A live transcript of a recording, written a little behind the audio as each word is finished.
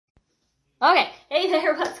Okay, hey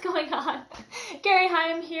there, what's going on? Carrie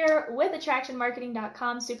Hyam here with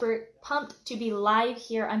AttractionMarketing.com. Super pumped to be live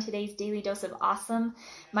here on today's Daily Dose of Awesome.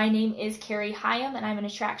 My name is Carrie Hyam, and I'm an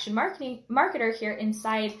attraction marketer here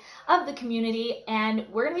inside of the community. And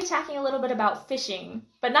we're going to be talking a little bit about fishing,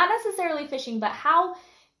 but not necessarily fishing, but how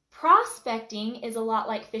prospecting is a lot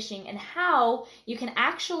like fishing and how you can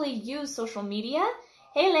actually use social media.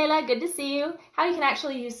 Hey Layla, good to see you. How you can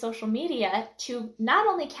actually use social media to not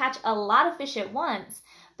only catch a lot of fish at once,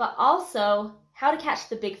 but also how to catch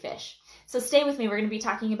the big fish. So stay with me. We're going to be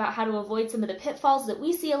talking about how to avoid some of the pitfalls that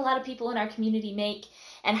we see a lot of people in our community make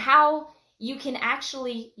and how you can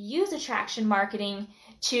actually use attraction marketing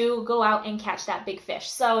to go out and catch that big fish.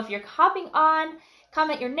 So if you're hopping on,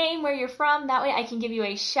 comment your name, where you're from. That way I can give you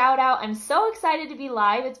a shout out. I'm so excited to be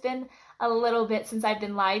live. It's been a little bit since I've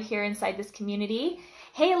been live here inside this community.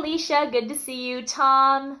 Hey Alicia, good to see you.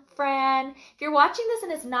 Tom, Fran, if you're watching this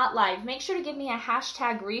and it's not live, make sure to give me a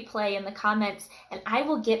hashtag replay in the comments and I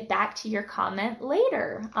will get back to your comment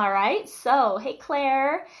later. All right, so hey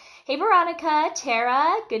Claire, hey Veronica,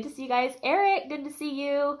 Tara, good to see you guys. Eric, good to see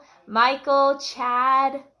you. Michael,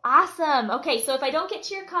 Chad, awesome. Okay, so if I don't get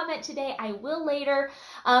to your comment today, I will later,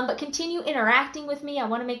 but continue interacting with me. I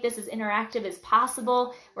want to make this as interactive as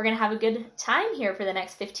possible. We're going to have a good time here for the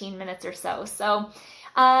next 15 minutes or so. So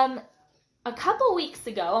a couple weeks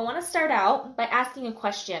ago, I want to start out by asking a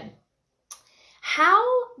question. How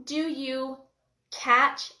do you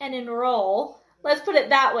catch and enroll? Let's put it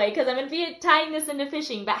that way, because I'm going to be tying this into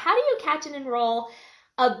fishing, but how do you catch and enroll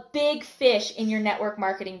a big fish in your network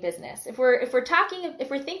marketing business? If we're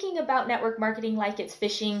thinking about network marketing like it's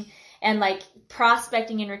fishing and like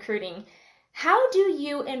prospecting and recruiting, how do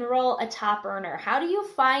you enroll a top earner? How do you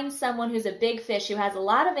find someone who's a big fish who has a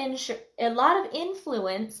lot of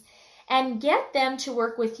influence and get them to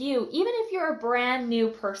work with you, even if you're a brand new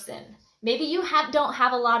person? Maybe you don't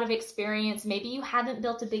have a lot of experience. Maybe you haven't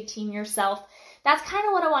built a big team yourself. That's kind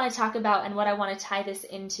of what I want to talk about and what I want to tie this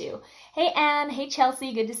into. Hey Anne, hey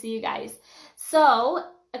Chelsea, good to see you guys. So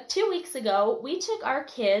 2 weeks ago, we took our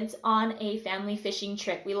kids on a family fishing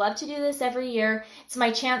trip. We love to do this every year. It's my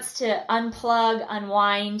chance to unplug,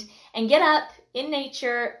 unwind, and get up in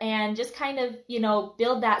nature and just kind of,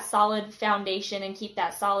 build that solid foundation and keep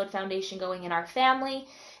that solid foundation going in our family.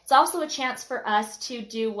 It's also a chance for us to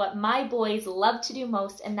do what my boys love to do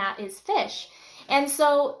most, and that is fish. And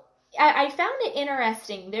so I found it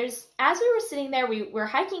interesting. As we were sitting there, we were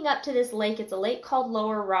hiking up to this lake. It's a lake called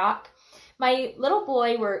Lower Rock. My little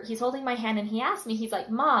boy, he's holding my hand, and he asked me, he's like,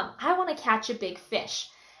 Mom, I want to catch a big fish.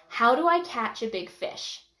 How do I catch a big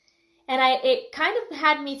fish? And it kind of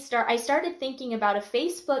had me I started thinking about a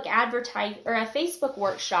Facebook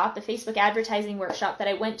workshop, the Facebook advertising workshop that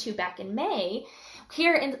I went to back in May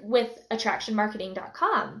here with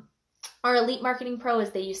AttractionMarketing.com, or Elite Marketing Pro as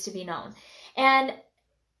they used to be known. And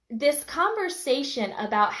this conversation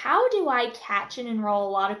about how do I catch and enroll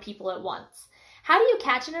a lot of people at once? How do you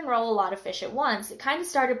catch and enroll a lot of fish at once? It kind of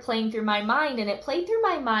started playing through my mind, and it played through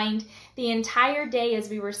my mind the entire day as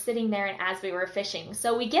we were sitting there and as we were fishing.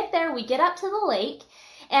 So we get there, we get up to the lake,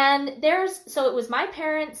 and so it was my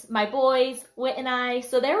parents, my boys, Whit and I.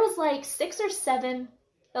 So there was like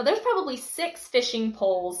there's probably 6 fishing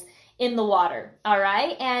poles in the water, all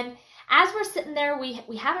right? And as we're sitting there, we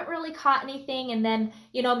haven't really caught anything, and then,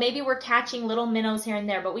 maybe we're catching little minnows here and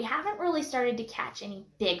there, but we haven't really started to catch any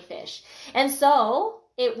big fish. And so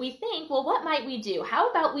we think, well, what might we do? How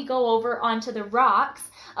about we go over onto the rocks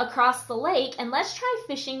across the lake, and let's try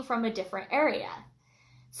fishing from a different area.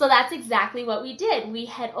 So that's exactly what we did. We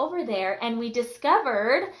head over there, and we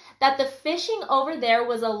discovered that the fishing over there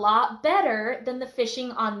was a lot better than the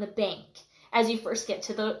fishing on the bank as you first get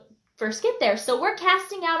there. So we're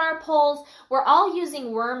casting out our poles. We're all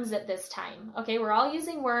using worms at this time. Okay, we're all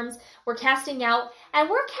using worms. We're casting out, and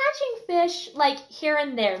we're catching fish like here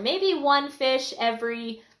and there. Maybe one fish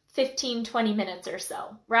every 15, 20 minutes or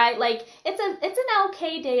so, right? Like it's an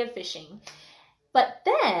okay day of fishing. But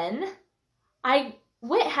then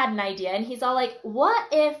Whit had an idea, and he's all like, what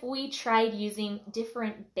if we tried using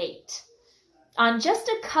different bait on just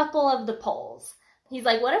a couple of the poles? He's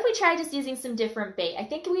like, what if we tried just using some different bait? I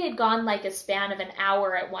think we had gone like a span of an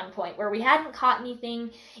hour at one point where we hadn't caught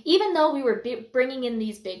anything, even though we were bringing in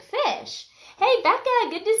these big fish. Hey, Becca,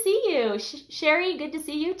 good to see you. Sherry, good to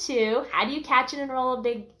see you too. How do you catch and enroll a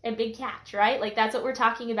big catch, right? Like that's what we're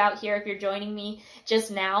talking about here if you're joining me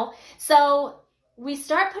just now. So we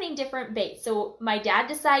start putting different baits. So my dad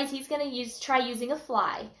decides he's going to try using a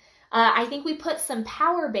fly. I think we put some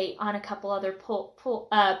power bait on a couple other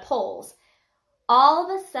poles. All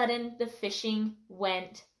of a sudden, the fishing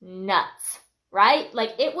went nuts. right?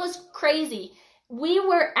 Like it was crazy.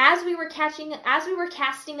 As we were casting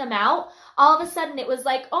them out, all of a sudden it was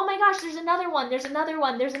like, oh my gosh, there's another one, there's another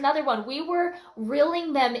one, there's another one. We were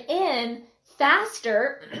reeling them in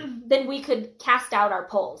faster than we could cast out our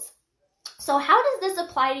polls. So how does this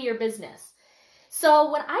apply to your business?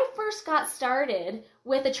 So when I first got started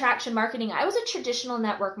with attraction marketing, I was a traditional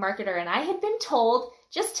network marketer, and I had been told,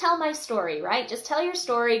 just tell my story, right? Just tell your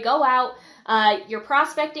story, go out, you're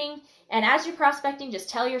prospecting, and as you're prospecting, just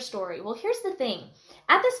tell your story. Well, here's the thing.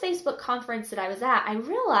 At this Facebook conference that I was at, I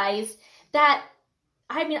realized that,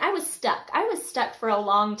 I was stuck. I was stuck for a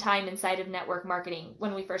long time inside of network marketing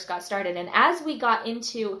when we first got started. And as we got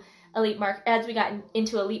into Elite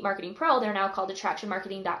Marketing Pro, they're now called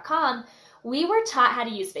attractionmarketing.com, we were taught how to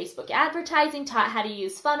use Facebook advertising, taught how to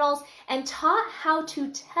use funnels, and taught how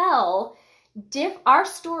to tell our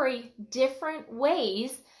story different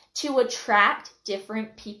ways to attract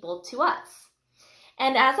different people to us.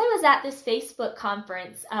 And as I was at this Facebook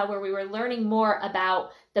conference where we were learning more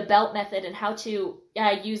about the BELT method and how to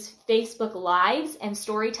use Facebook Lives and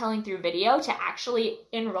storytelling through video to actually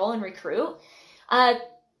enroll and recruit,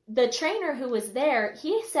 the trainer who was there,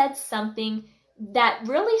 he said something that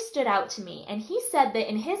really stood out to me. And he said that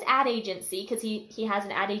in his ad agency, because he has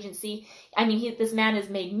an ad agency, this man has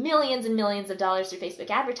made millions and millions of dollars through Facebook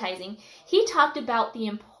advertising. He talked about the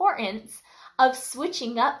importance of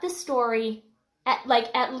switching up the story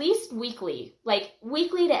at least weekly, like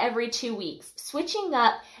weekly to every 2 weeks, switching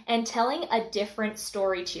up and telling a different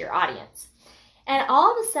story to your audience. And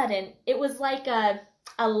all of a sudden, it was like a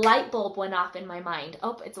light bulb went off in my mind.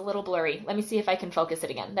 Oh, it's a little blurry. Let me see if I can focus it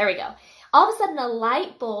again. There we go. All of a sudden, a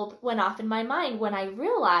light bulb went off in my mind when I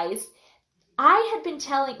realized I had been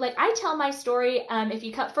I tell my story. When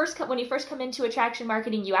you first come into attraction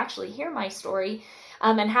marketing, you actually hear my story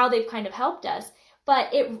and how they've kind of helped us.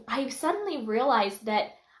 But I suddenly realized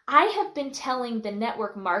that I have been telling the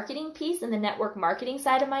network marketing piece and the network marketing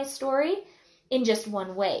side of my story in just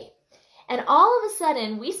one way. And all of a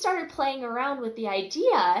sudden, we started playing around with the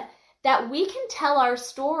idea that we can tell our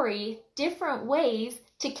story different ways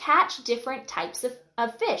to catch different types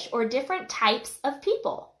of fish or different types of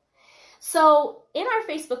people. So in our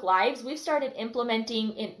Facebook Lives, we've started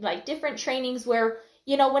implementing in different trainings where,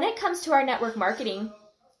 when it comes to our network marketing,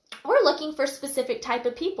 we're looking for specific type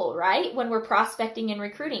of people, right? When we're prospecting and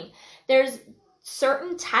recruiting, there's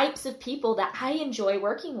certain types of people that I enjoy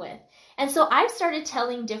working with. And so I've started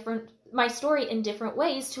telling my story in different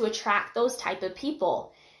ways to attract those type of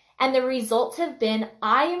people. And the results have been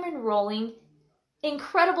I am enrolling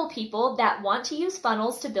incredible people that want to use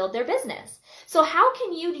funnels to build their business. So how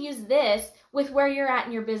can you use this with where you're at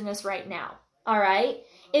in your business right now? All right.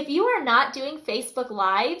 If you are not doing Facebook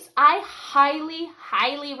Lives, I highly,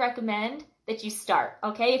 highly recommend that you start.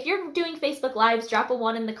 Okay. If you're doing Facebook Lives, drop a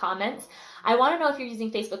 1 in the comments. I want to know if you're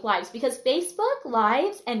using Facebook Lives, because Facebook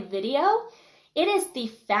Lives and video, it is the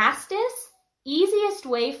fastest, easiest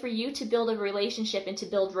way for you to build a relationship and to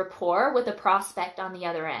build rapport with a prospect on the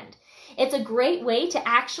other end. It's a great way to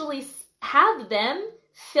actually have them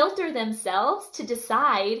filter themselves to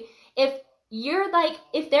decide if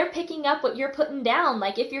they're picking up what you're putting down,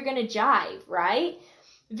 like if you're going to jive, right?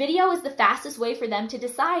 Video is the fastest way for them to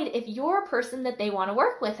decide if you're a person that they want to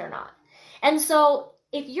work with or not. And so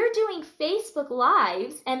if you're doing Facebook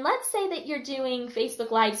Lives, and let's say that you're doing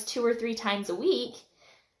Facebook Lives 2 or 3 times a week,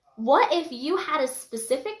 what if you had a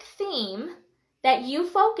specific theme that you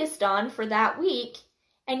focused on for that week,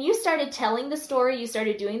 and you started telling the story, you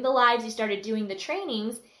started doing the lives, you started doing the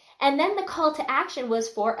trainings, and then the call to action was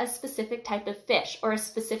for a specific type of fish or a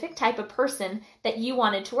specific type of person that you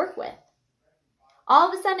wanted to work with. All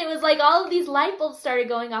of a sudden, it was like all of these light bulbs started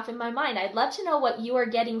going off in my mind. I'd love to know what you are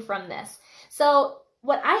getting from this. So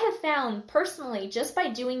what I have found personally, just by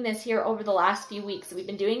doing this here over the last few weeks, we've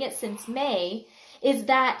been doing it since May, is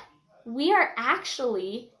that we are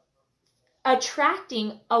actually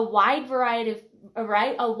attracting a wide variety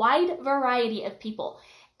of people.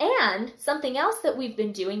 And something else that we've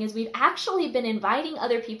been doing is we've actually been inviting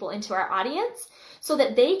other people into our audience so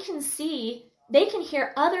that they can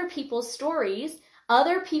hear other people's stories,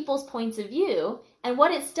 other people's points of view. And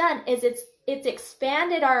what it's done is it's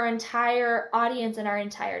expanded our entire audience and our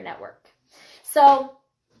entire network. So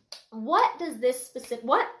what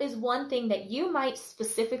is one thing that you might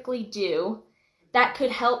specifically do that could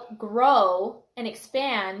help grow and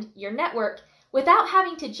expand your network without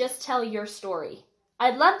having to just tell your story?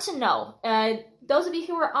 I'd love to know. Those of you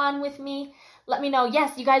who are on with me, let me know.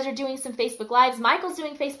 Yes, you guys are doing some Facebook Lives. Michael's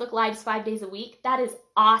doing Facebook Lives 5 days a week. That is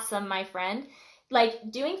awesome, my friend.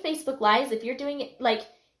 Doing Facebook Lives, if you're doing it,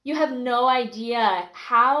 You have no idea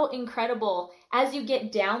how incredible, as you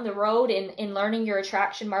get down the road in learning your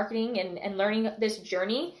attraction marketing and learning this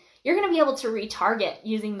journey, you're going to be able to retarget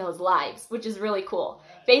using those lives, which is really cool.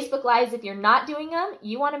 Facebook Lives, if you're not doing them,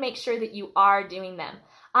 you want to make sure that you are doing them.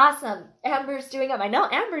 Awesome. Amber's doing them. I know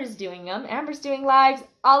Amber's doing them. Amber's doing lives.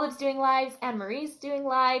 Olive's doing lives. Anne Marie's doing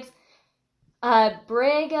lives.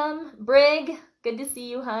 Brig, good to see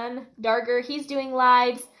you, hun. Darger, he's doing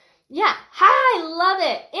lives. Yeah. Hi, love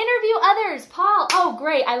it. Interview others. Paul. Oh,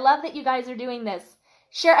 great. I love that you guys are doing this.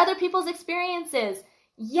 Share other people's experiences.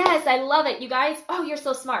 Yes, I love it. You guys, oh, you're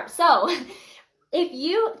so smart. So if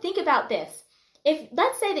you think about this, if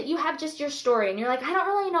let's say that you have just your story and you're like, I don't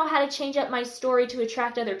really know how to change up my story to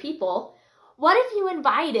attract other people. What if you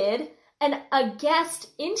invited a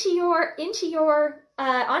guest onto your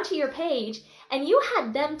page, and you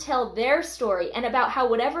had them tell their story and about how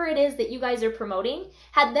whatever it is that you guys are promoting,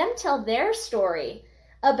 had them tell their story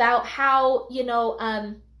about how,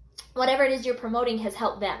 whatever it is you're promoting has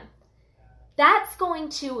helped them. That's going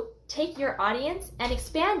to take your audience and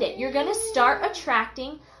expand it. You're going to start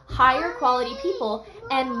attracting higher quality people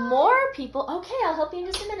and more people. Okay, I'll help you in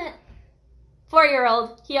just a minute.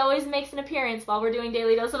 4-year-old, he always makes an appearance while we're doing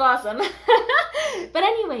Daily Dose of Awesome. But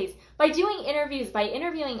anyways, by doing interviews, by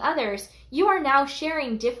interviewing others, you are now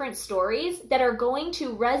sharing different stories that are going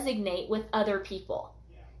to resonate with other people.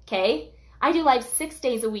 Okay? I do live 6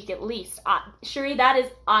 days a week at least. Cherie, that is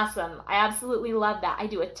awesome. I absolutely love that. I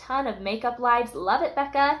do a ton of makeup lives. Love it,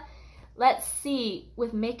 Becca. Let's see,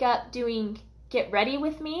 with makeup doing Get Ready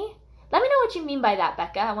With Me. Let me know what you mean by that,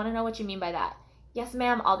 Becca. I want to know what you mean by that. Yes,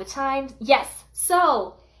 ma'am, all the time. Yes.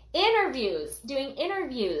 So, interviews, doing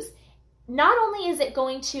interviews. Not only is it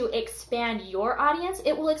going to expand your audience,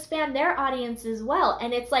 it will expand their audience as well.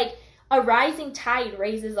 And it's like a rising tide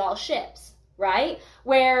raises all ships, right?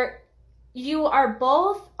 Where you are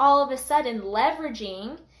both all of a sudden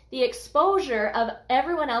leveraging the exposure of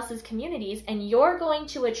everyone else's communities, and you're going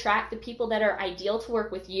to attract the people that are ideal to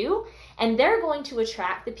work with you, and they're going to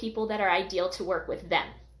attract the people that are ideal to work with them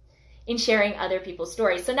in sharing other people's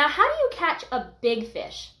stories. So now, how do you catch a big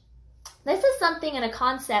fish? This is something and a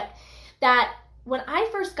concept that when I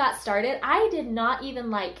first got started, I did not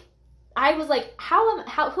even I was like,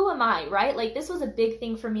 who am I, right? Like, this was a big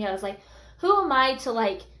thing for me. I was like, who am I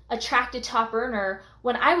to attract a top earner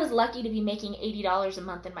when I was lucky to be making $80 a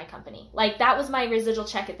month in my company? Like, that was my residual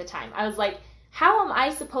check at the time. I was like, how am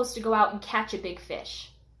I supposed to go out and catch a big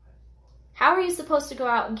fish? How are you supposed to go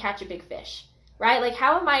out and catch a big fish, right? Like,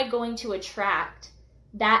 how am I going to attract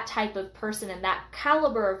that type of person and that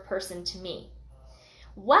caliber of person to me?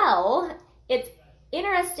 Well, it's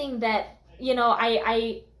interesting that,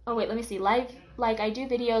 oh wait, let me see, I do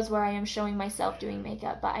videos where I am showing myself doing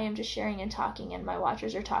makeup, but I am just sharing and talking, and my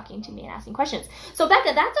watchers are talking to me and asking questions. So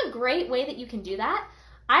Becca, that's a great way that you can do that.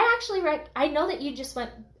 I know that you just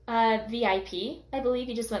went VIP. I believe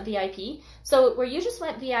you just went VIP. So where you just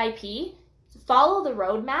went VIP, follow the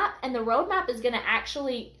roadmap, and the roadmap is going to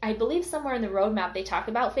actually, I believe somewhere in the roadmap they talk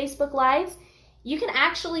about Facebook Lives. You can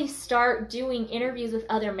actually start doing interviews with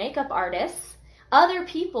other makeup artists, other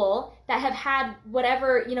people that have had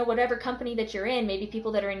whatever company that you're in, maybe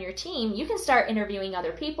people that are in your team. You can start interviewing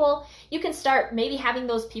other people. You can start maybe having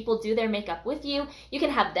those people do their makeup with you. You can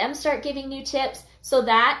have them start giving you tips so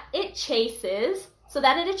that it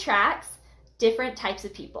attracts different types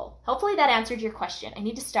of people. Hopefully that answered your question. I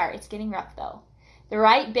need to start. It's getting rough though. The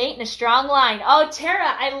right bait and a strong line. Oh,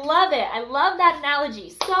 Tara, I love it. I love that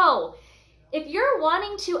analogy. So if you're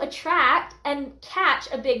wanting to attract and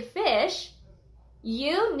catch a big fish,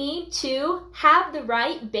 you need to have the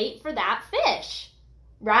right bait for that fish,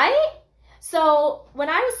 right? So when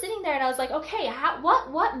I was sitting there and I was like, okay,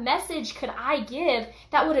 what message could I give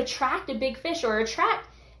that would attract a big fish, or attract,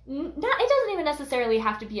 it doesn't even necessarily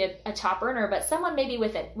have to be a top earner, but someone maybe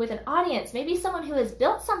with an audience, maybe someone who has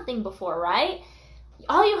built something before, right?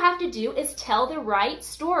 All you have to do is tell the right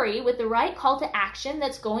story with the right call to action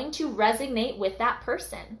that's going to resonate with that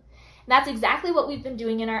person. And that's exactly what we've been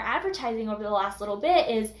doing in our advertising over the last little bit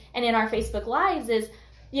and in our Facebook Lives is,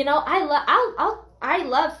 I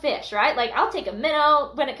love fish, right? Like, I'll take a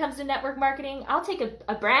minnow when it comes to network marketing. I'll take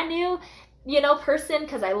a brand new, person,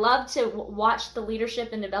 because I love to watch the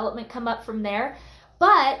leadership and development come up from there.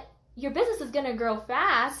 But your business is going to grow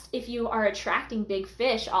fast if you are attracting big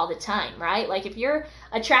fish all the time, right? Like, if you're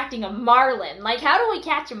attracting a marlin, like, how do we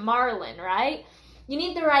catch a marlin, right? You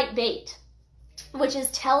need the right bait, which is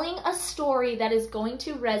telling a story that is going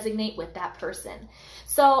to resonate with that person.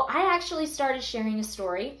 So I actually started sharing a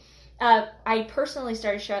story. I personally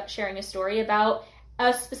started sharing a story about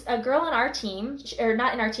a girl in our team, or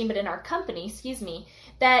not in our team, but in our company,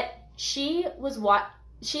 that she was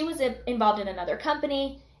involved in another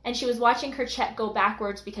company, and she was watching her check go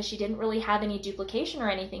backwards because she didn't really have any duplication or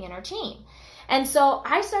anything in her team. And so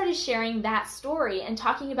I started sharing that story and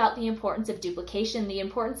talking about the importance of duplication, the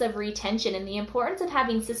importance of retention, and the importance of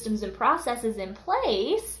having systems and processes in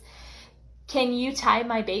place. Can you tie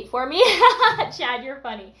my bait for me? Chad, you're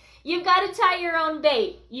funny. You've got to tie your own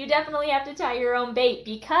bait. You definitely have to tie your own bait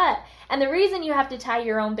and the reason you have to tie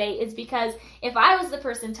your own bait is because if I was the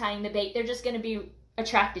person tying the bait, they're just going to be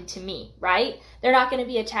attracted to me, right? They're not going to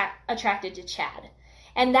be attracted to Chad.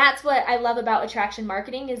 And that's what I love about attraction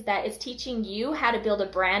marketing, is that it's teaching you how to build a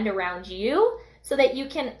brand around you so that you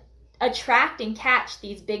can attract and catch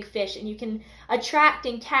these big fish, and you can attract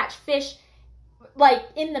and catch fish like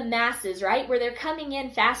in the masses, right? Where they're coming in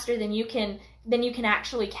faster than you can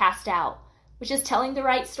actually cast out, which is telling the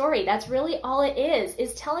right story. That's really all it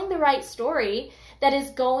is telling the right story that is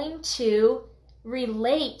going to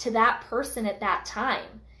relate to that person at that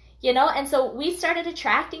time. And so we started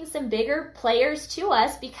attracting some bigger players to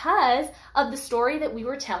us because of the story that we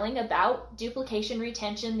were telling about duplication,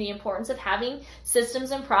 retention, the importance of having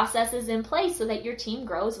systems and processes in place so that your team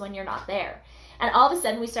grows when you're not there. And all of a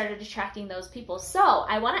sudden we started attracting those people. So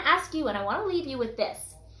I want to ask you, and I want to leave you with this.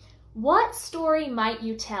 What story might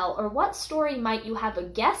you tell, or what story might you have a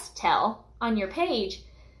guest tell on your page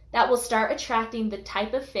that will start attracting the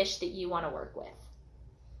type of fish that you want to work with?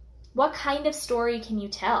 What kind of story can you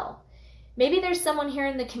tell? Maybe there's someone here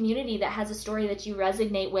in the community that has a story that you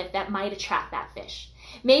resonate with that might attract that fish.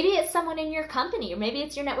 Maybe it's someone in your company, or maybe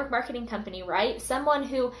it's your network marketing company, right? Someone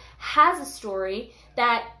who has a story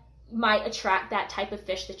that might attract that type of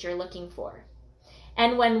fish that you're looking for.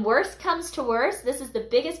 And when worst comes to worst, this is the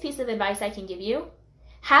biggest piece of advice I can give you.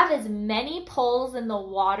 Have as many poles in the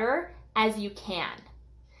water as you can.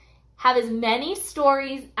 Have as many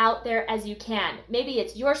stories out there as you can. Maybe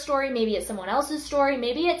it's your story, maybe it's someone else's story,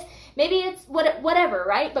 maybe it's whatever,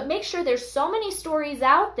 right? But make sure there's so many stories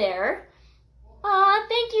out there. Aw,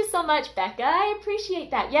 thank you so much, Becca. I appreciate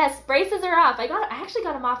that. Yes, braces are off. I actually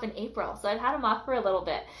got them off in April, so I've had them off for a little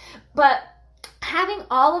bit. But having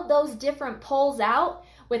all of those different poles out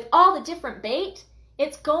with all the different bait,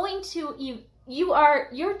 it's going to,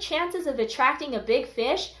 your chances of attracting a big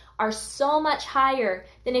fish are so much higher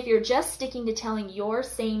than if you're just sticking to telling your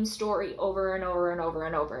same story over and over and over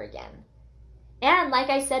and over again. And like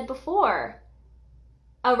I said before,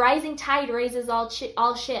 a rising tide raises all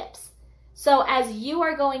ships. So as you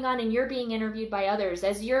are going on and you're being interviewed by others,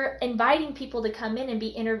 as you're inviting people to come in and be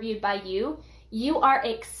interviewed by you, you are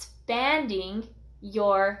expanding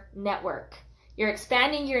your network. You're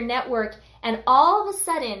expanding your network, and all of a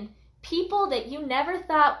sudden, people that you never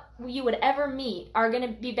thought you would ever meet are going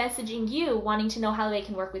to be messaging you wanting to know how they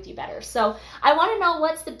can work with you better. So I want to know,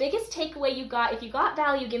 what's the biggest takeaway you got? If you got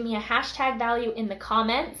value, give me a hashtag value in the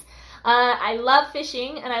comments. I love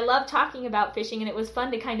fishing, and I love talking about fishing, and it was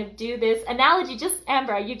fun to kind of do this analogy. Just,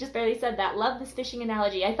 Amber, you just barely said that. Love this fishing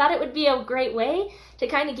analogy. I thought it would be a great way to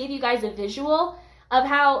kind of give you guys a visual of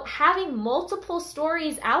how having multiple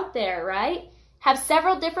stories out there, right? Have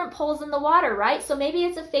several different poles in the water, right? So maybe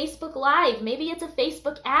it's a Facebook Live, maybe it's a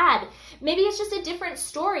Facebook ad, maybe it's just a different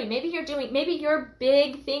story. Maybe your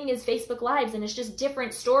big thing is Facebook Lives and it's just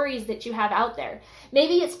different stories that you have out there.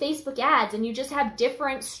 Maybe it's Facebook ads and you just have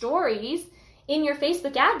different stories in your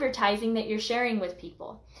Facebook advertising that you're sharing with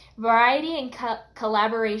people. Variety and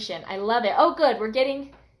collaboration. I love it. Oh, good. We're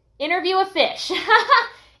getting interview a fish.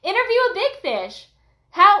 Interview a big fish.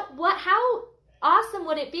 How awesome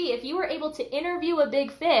would it be if you were able to interview a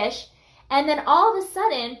big fish, and then all of a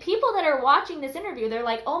sudden, people that are watching this interview, they're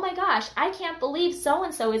like, oh my gosh, I can't believe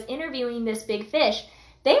so-and-so is interviewing this big fish.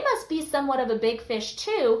 They must be somewhat of a big fish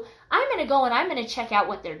too. I'm going to go and I'm going to check out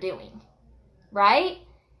what they're doing, right?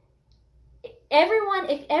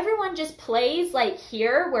 If everyone just plays like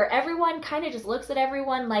here, where everyone kind of just looks at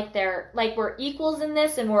everyone like we're equals in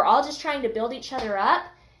this and we're all just trying to build each other up,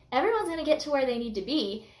 everyone's going to get to where they need to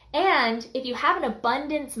be. And if you have an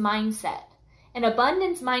abundance mindset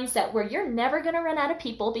where you're never going to run out of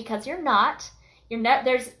people, because you're not,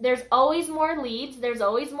 there's always more leads, there's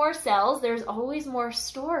always more sales, there's always more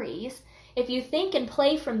stories. If you think and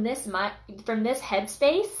play from this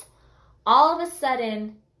headspace, all of a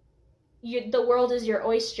sudden, the world is your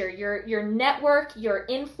oyster. Your network, your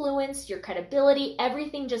influence, your credibility,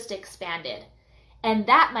 everything just expanded. And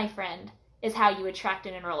that, my friend, is how you attract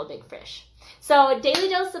and enroll a big fish. So Daily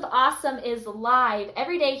Dose of Awesome is live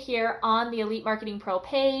every day here on the Elite Marketing Pro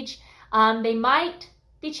page. They might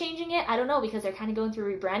be changing it. I don't know, because they're kind of going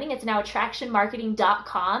through rebranding. It's now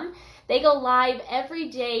attractionmarketing.com. They go live every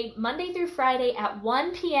day, Monday through Friday at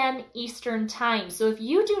 1 p.m. Eastern Time. So if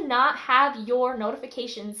you do not have your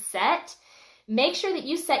notifications set, make sure that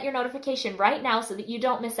you set your notification right now so that you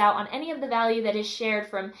don't miss out on any of the value that is shared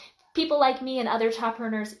from people like me and other top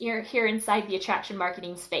earners here inside the attraction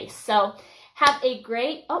marketing space. So have a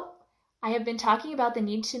great, I have been talking about the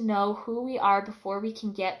need to know who we are before we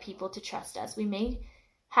can get people to trust us. We may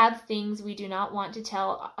have things we do not want to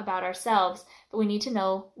tell about ourselves, but we need to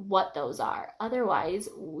know what those are. Otherwise,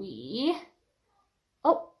 what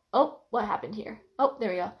happened here? Oh,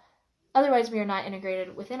 there we go. Otherwise, we are not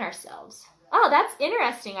integrated within ourselves. Oh, that's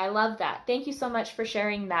interesting. I love that. Thank you so much for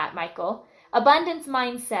sharing that, Michael. Abundance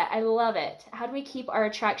mindset. I love it. How do we keep our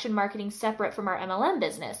attraction marketing separate from our MLM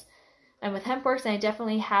business? And with HempWorks, I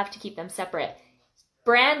definitely have to keep them separate.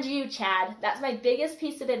 Brand you, Chad. That's my biggest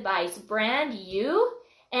piece of advice. Brand you.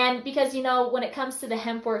 And because, when it comes to the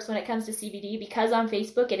HempWorks, when it comes to CBD, because on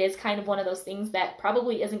Facebook, it is kind of one of those things that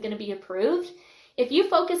probably isn't going to be approved. If you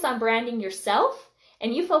focus on branding yourself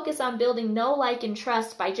and you focus on building know, like, and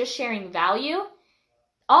trust by just sharing value,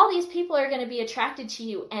 all these people are going to be attracted to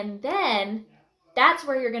you. And then that's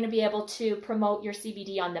where you're going to be able to promote your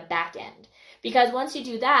CBD on the back end. Because once you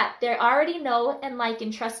do that, they already know and like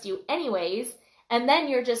and trust you anyways. And then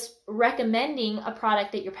you're just recommending a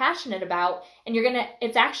product that you're passionate about. And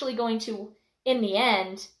it's actually going to, in the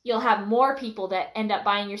end, you'll have more people that end up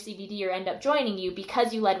buying your CBD or end up joining you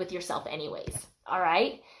because you led with yourself anyways. All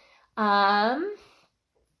right.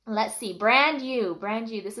 Let's see. Brand you.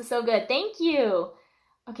 This is so good. Thank you.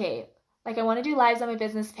 Okay. I want to do lives on my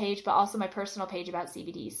business page, but also my personal page about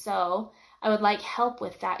CBD. So I would like help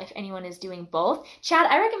with that if anyone is doing both. Chad,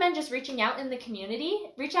 I recommend just reaching out in the community.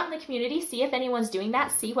 Reach out in the community, see if anyone's doing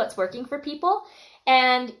that, see what's working for people,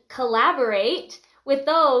 and collaborate with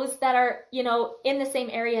those that are, in the same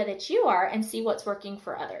area that you are and see what's working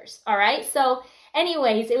for others. All right. So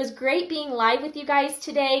anyways, it was great being live with you guys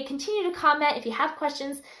today. Continue to comment. If you have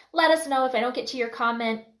questions, let us know. If I don't get to your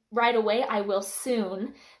comment right away, I will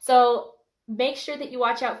soon. So make sure that you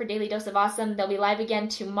watch out for Daily Dose of Awesome. They'll be live again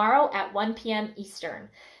tomorrow at 1 p.m. Eastern.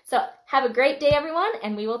 So have a great day, everyone,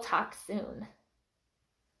 and we will talk soon.